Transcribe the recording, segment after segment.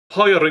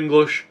Higher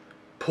English,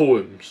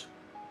 poems.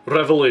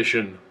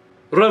 Revelation.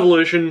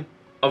 Revelation,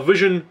 a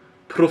vision,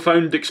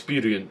 profound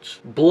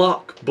experience.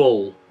 Black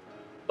bull.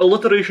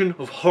 Alliteration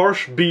of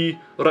harsh B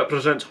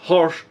represents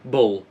harsh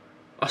bull.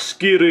 A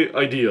scary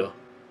idea.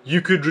 You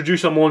could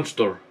reduce a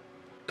monster.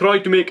 Try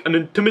to make an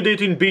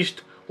intimidating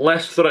beast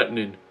less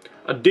threatening.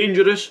 A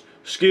dangerous,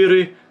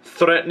 scary,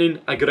 threatening,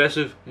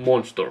 aggressive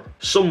monster.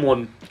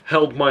 Someone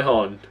held my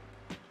hand,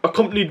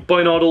 accompanied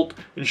by an adult,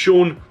 and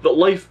shown that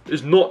life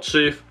is not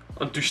safe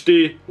and to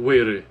stay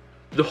wary.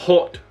 The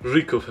hot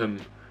reek of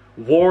him.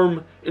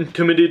 Warm,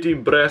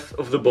 intimidating breath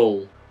of the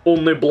bull.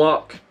 Only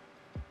black.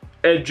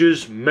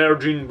 Edges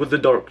merging with the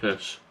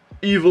darkness.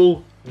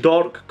 Evil,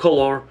 dark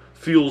colour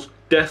feels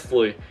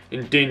deathly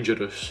and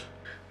dangerous.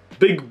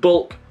 Big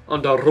bulk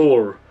and a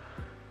roar.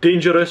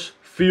 Dangerous,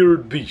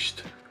 feared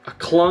beast. A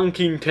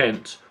clanking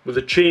tense with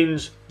the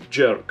chains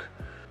jerk.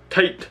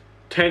 Tight,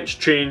 tense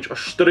chains are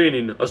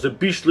straining as the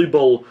beastly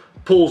bull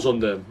pulls on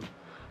them.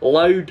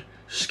 Loud,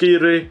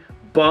 scary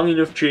banging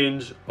of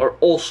chains are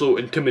also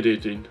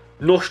intimidating.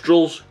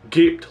 Nostrils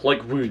gaped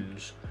like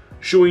wounds,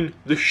 showing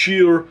the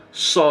sheer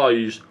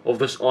size of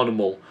this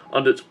animal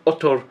and its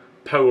utter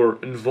power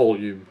and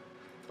volume.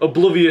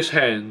 Oblivious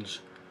hens,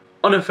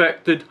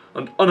 unaffected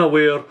and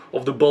unaware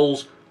of the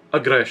bull's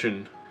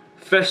aggression.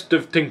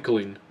 Festive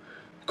tinkling,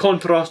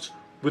 contrasts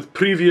with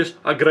previous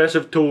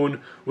aggressive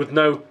tone with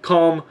now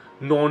calm,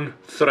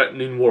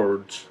 non-threatening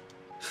words.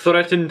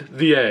 Threatened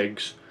the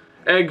eggs.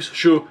 Eggs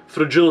show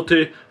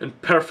fragility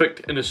and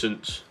perfect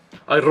innocence.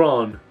 I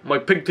ran, my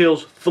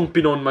pigtails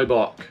thumping on my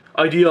back.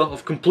 Idea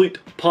of complete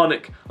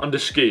panic and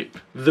escape.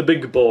 The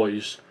big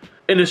boys.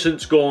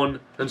 Innocence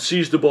gone, and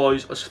sees the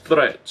boys as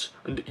threats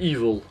and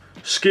evil.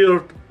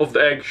 Scared of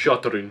the egg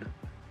shattering.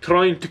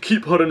 Trying to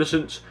keep her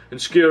innocence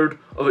and scared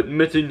of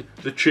admitting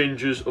the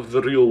changes of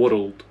the real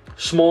world.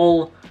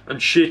 Small and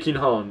shaking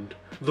hand.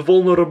 The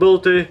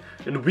vulnerability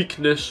and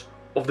weakness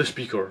of the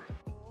speaker.